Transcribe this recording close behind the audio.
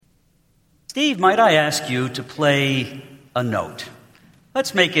Steve, might I ask you to play a note?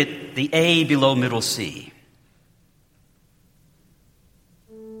 Let's make it the A below middle C.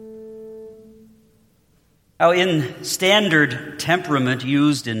 Now, in standard temperament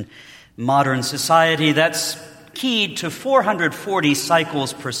used in modern society, that's keyed to 440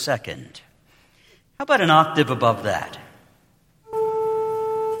 cycles per second. How about an octave above that?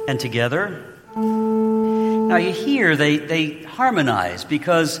 And together? Now you hear they harmonize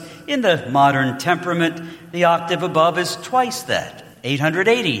because in the modern temperament, the octave above is twice that,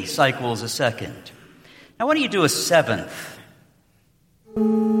 880 cycles a second. Now why don't you do a seventh?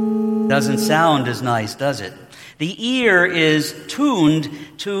 Doesn't sound as nice, does it? The ear is tuned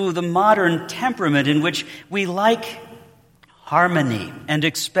to the modern temperament in which we like harmony and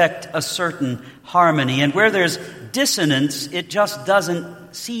expect a certain harmony. And where there's dissonance, it just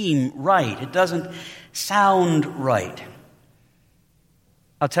doesn't seem right. It doesn't sound right.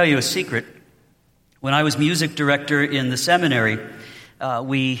 I'll tell you a secret. When I was music director in the seminary,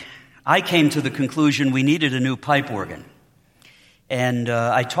 I came to the conclusion we needed a new pipe organ. And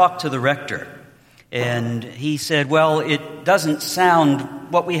I talked to the rector, and he said, well,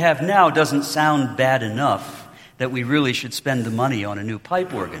 what we have now doesn't sound bad enough that we really should spend the money on a new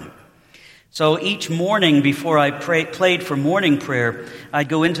pipe organ. So each morning before I played for morning prayer, I'd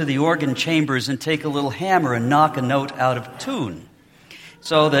go into the organ chambers and take a little hammer and knock a note out of tune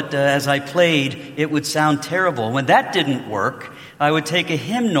so that as I played, it would sound terrible. When that didn't work, I would take a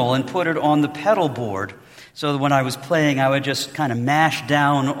hymnal and put it on the pedal board so that when I was playing, I would just kind of mash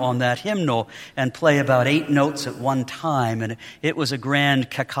down on that hymnal and play about 8 notes at one time, and it was a grand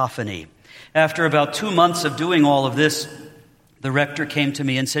cacophony. After about 2 months of doing all of this, the rector came to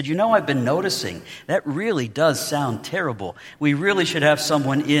me and said, I've been noticing that really does sound terrible. We really should have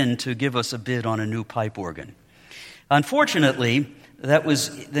someone in to give us a bid on a new pipe organ. Unfortunately,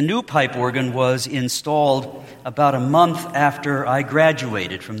 the new pipe organ was installed about a month after I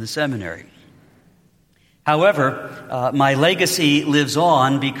graduated from the seminary. However, my legacy lives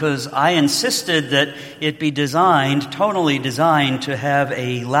on because I insisted that it be tonally designed to have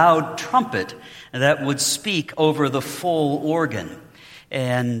a loud trumpet that would speak over the full organ.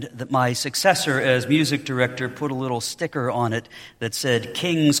 And that my successor as music director put a little sticker on it that said,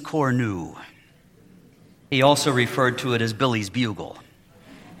 King's Cornu. He also referred to it as Billy's Bugle.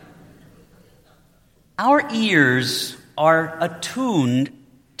 Our ears are attuned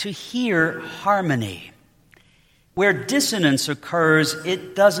to hear harmony. Where dissonance occurs,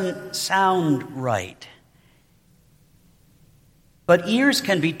 it doesn't sound right. But ears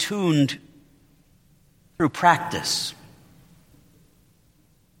can be tuned through practice.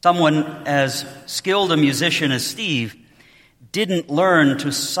 Someone as skilled a musician as Steve didn't learn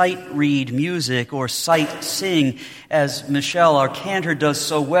to sight read music or sight sing as Michelle, our cantor, does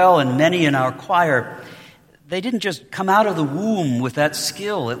so well, and many in our choir. They didn't just come out of the womb with that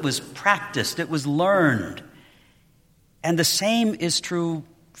skill. It was practiced. It was learned. And the same is true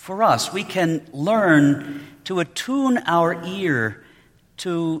for us. We can learn to attune our ear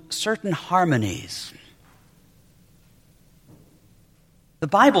to certain harmonies. The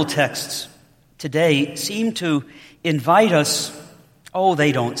Bible texts today seem to invite us. Oh,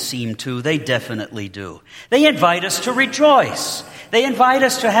 they don't seem to. They definitely do. They invite us to rejoice. They invite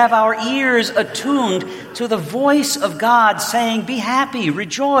us to have our ears attuned to the voice of God saying, be happy,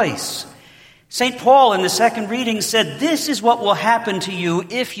 rejoice. St. Paul in the second reading said, this is what will happen to you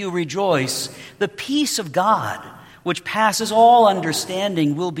if you rejoice. The peace of God, which passes all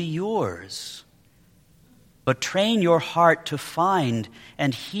understanding, will be yours. But train your heart to find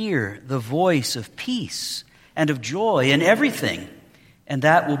and hear the voice of peace and of joy in everything, and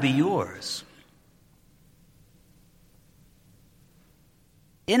that will be yours.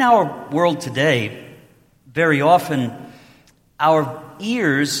 In our world today, very often our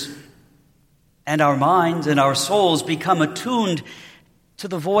ears and our minds and our souls become attuned to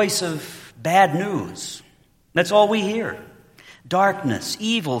the voice of bad news. That's all we hear. Darkness,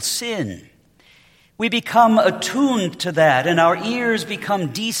 evil, sin. We become attuned to that, and our ears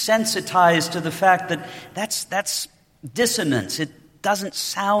become desensitized to the fact that that's dissonance. It doesn't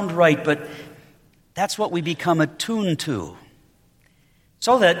sound right, but that's what we become attuned to.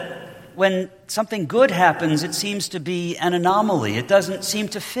 So that when something good happens, it seems to be an anomaly. It doesn't seem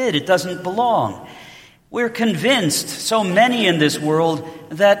to fit. It doesn't belong. We're convinced, so many in this world,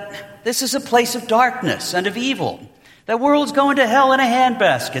 that this is a place of darkness and of evil. The world's going to hell in a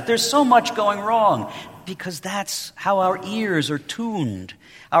handbasket. There's so much going wrong because that's how our ears are tuned.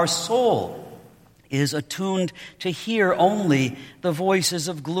 Our soul is attuned to hear only the voices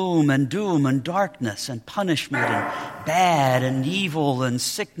of gloom and doom and darkness and punishment and bad and evil and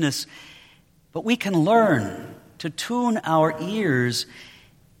sickness. But we can learn to tune our ears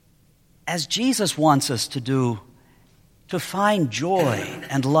as Jesus wants us to do, to find joy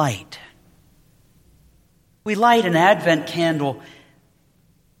and light. We light an Advent candle,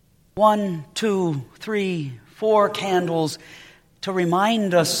 1, 2, 3, 4 candles, to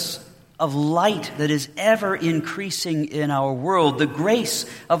remind us of light that is ever increasing in our world, the grace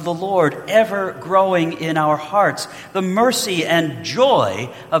of the Lord ever growing in our hearts, the mercy and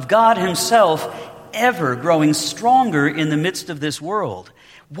joy of God Himself ever growing stronger in the midst of this world.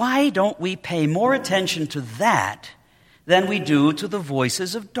 Why don't we pay more attention to that than we do to the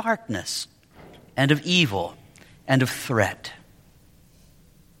voices of darkness and of evil and of threat?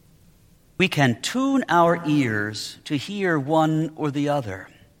 We can tune our ears to hear one or the other.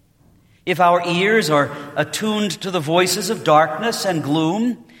 If our ears are attuned to the voices of darkness and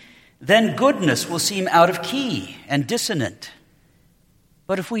gloom, then goodness will seem out of key and dissonant.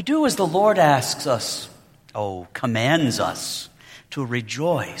 But if we do as the Lord asks us, commands us, to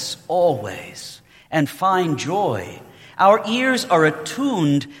rejoice always and find joy, our ears are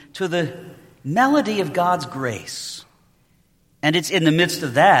attuned to the melody of God's grace. And it's in the midst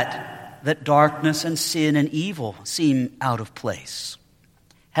of that darkness and sin and evil seem out of place,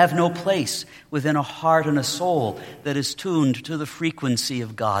 have no place within a heart and a soul that is tuned to the frequency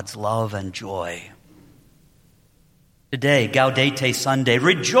of God's love and joy. Today, Gaudete Sunday,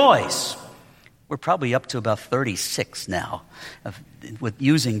 rejoice. We're probably up to about 36 now with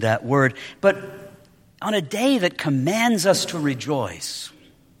using that word. But on a day that commands us to rejoice,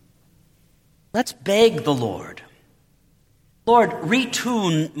 let's beg the Lord, Lord,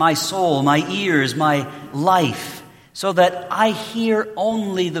 retune my soul, my ears, my life, so that I hear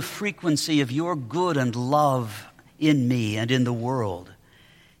only the frequency of your good and love in me and in the world.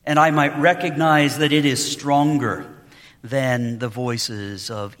 And I might recognize that it is stronger than the voices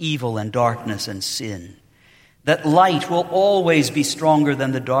of evil and darkness and sin. That light will always be stronger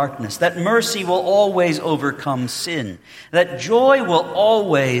than the darkness. That mercy will always overcome sin. That joy will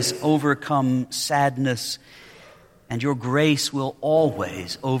always overcome sadness. And your grace will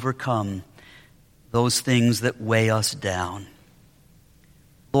always overcome those things that weigh us down.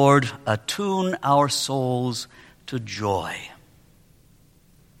 Lord, attune our souls to joy.